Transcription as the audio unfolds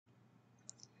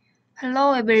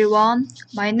Hello everyone,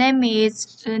 my name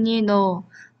is No.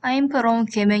 I am from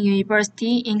Keimyung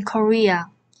University in Korea.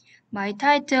 My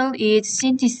title is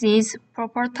Synthesis,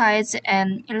 Properties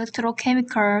and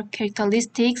Electrochemical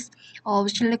Characteristics of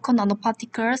Silicon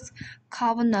Nanoparticles,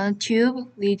 Carbon Nanotube,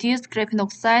 Reduced Graphene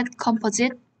Oxide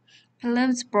Composite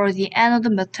Films for the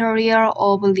Anode Material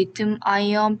of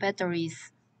Lithium-ion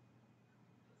Batteries.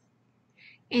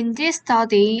 In this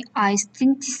study, I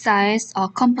synthesized a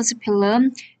composite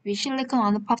film with silicon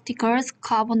nanoparticles,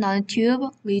 carbon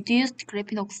nanotube, reduced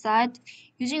graphene oxide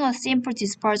using a simple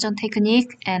dispersion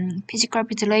technique and physical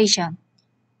ventilation.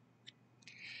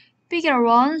 Figure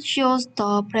 1 shows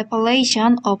the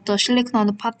preparation of the silicon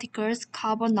nanoparticles,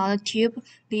 carbon nanotube,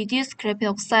 reduced graphene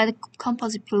oxide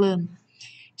composite film.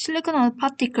 Silicon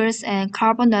nanoparticles and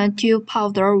carbon nanotube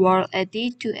powder were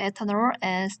added to ethanol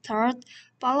and stirred,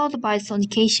 followed by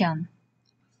sonication.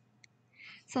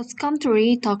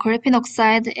 Subsequently, the graphene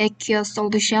oxide aqueous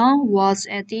solution was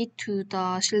added to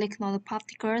the silicon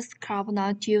nanoparticles carbon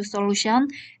nanotube solution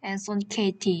and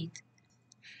sonicated.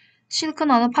 Silicon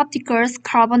nanoparticles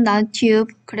carbon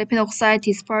nanotube graphene oxide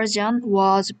dispersion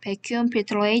was vacuum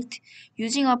filtrated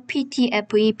using a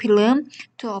PTFE film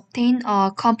to obtain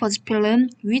a composite film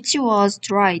which was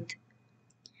dried.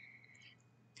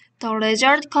 The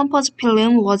result composite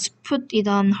film was put in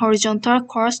an horizontal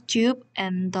quartz tube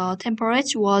and the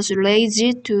temperature was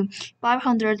raised to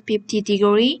 550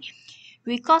 degrees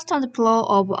with constant flow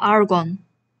of argon.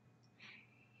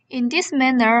 In this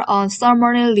manner, a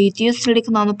thermally reduced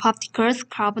silicon nanoparticles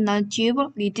carbon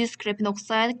nanotube reduced graphene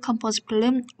oxide composite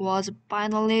film was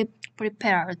finally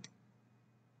prepared.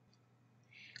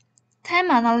 Time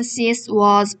analysis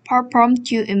was performed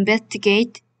to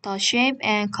investigate the shape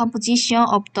and composition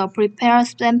of the prepared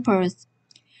samples.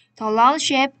 The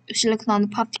round-shaped silicon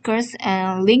nanoparticles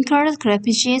and linker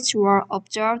graphene sheets were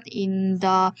observed in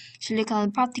the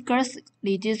silicon nanoparticles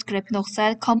reduced graphene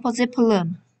oxide composite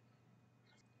film.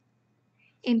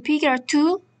 In Figure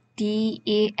 2, D,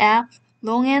 E, F,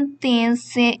 long and thin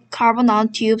carbon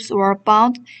nanotubes were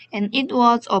found, and it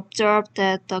was observed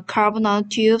that the carbon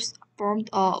nanotubes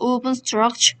formed a woven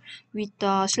structure with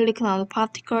the silicon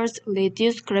nanoparticles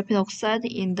reduced graphene oxide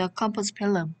in the composite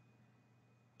film.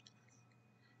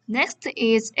 Next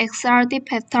is XRD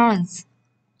patterns.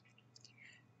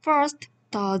 First,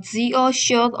 the ZO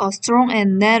showed a strong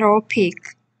and narrow peak.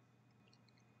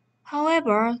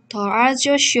 However, the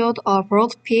RGO showed a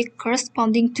broad peak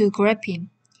corresponding to graphene.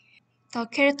 The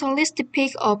characteristic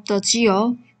peak of the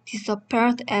GO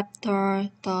disappeared after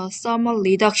the thermal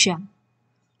reduction.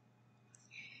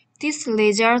 This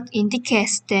result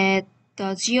indicates that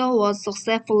the GO was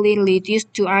successfully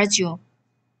reduced to RGO.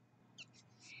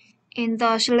 In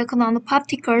the silicon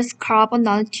nanoparticles carbon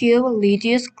nanotube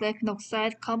reduced graphene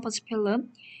oxide composite film,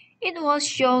 it was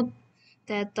shown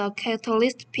that the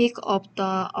catalyst peak of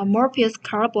the amorphous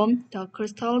carbon, the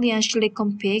crystalline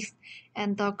silicon peaks,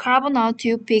 and the carbon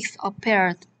nanotube peaks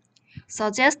appeared,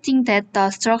 suggesting that the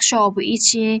structure of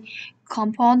each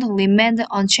compound remained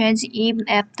unchanged even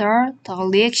after the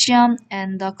reaction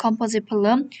and the composite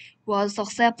film was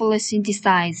successfully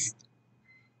synthesized.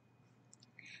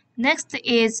 Next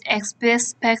is X-phase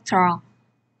spectra.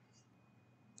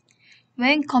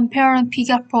 When comparing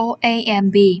figure 4A and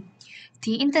B,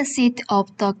 the intensity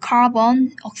of the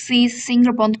carbon oxide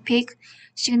single bond peak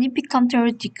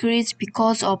significantly decreased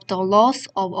because of the loss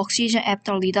of oxygen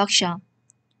after reduction.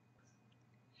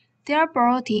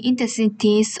 Therefore, the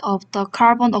intensities of the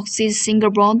carbon oxide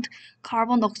single bond,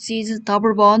 carbon oxide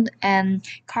double bond, and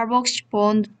carboxy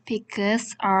bond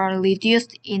peaks are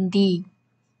reduced in D.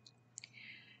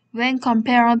 When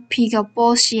comparing figure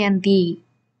 4C and D.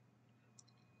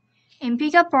 In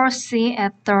figure 4C,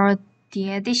 after the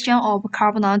addition of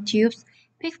carbon nanotubes,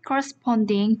 peaks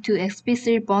corresponding to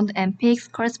sp3 bond and peaks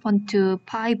corresponding to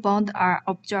pi bond are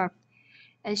observed.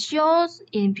 As shown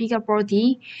in figure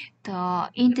 4D, the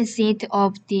intensity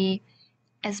of the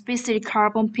sp3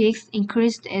 carbon peaks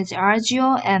increased as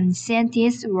RGO and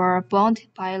CNTs were bound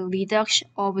by reduction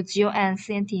of GO and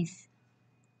CNTs.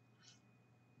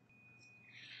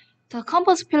 The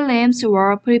composite films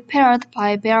were prepared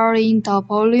by varying the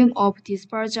volume of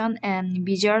dispersion and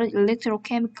visual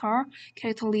electrochemical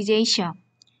characterization.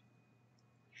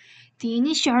 The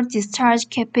initial discharge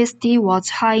capacity was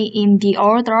high in the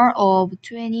order of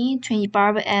 20,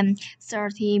 25, and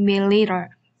 30 ml.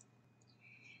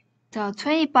 The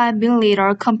 25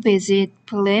 ml composite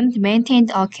film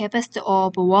maintained a capacity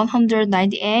of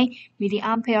 198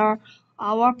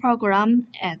 mAh per gram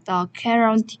at a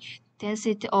current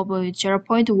density of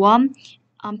 0.1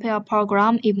 ampere per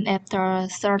gram even after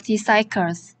 30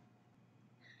 cycles.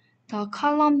 The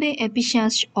Coulombic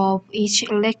efficiency of each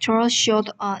electrode showed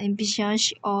an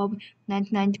efficiency of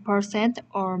 99%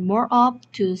 or more up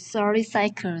to 30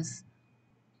 cycles.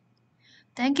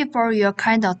 Thank you for your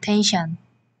kind attention.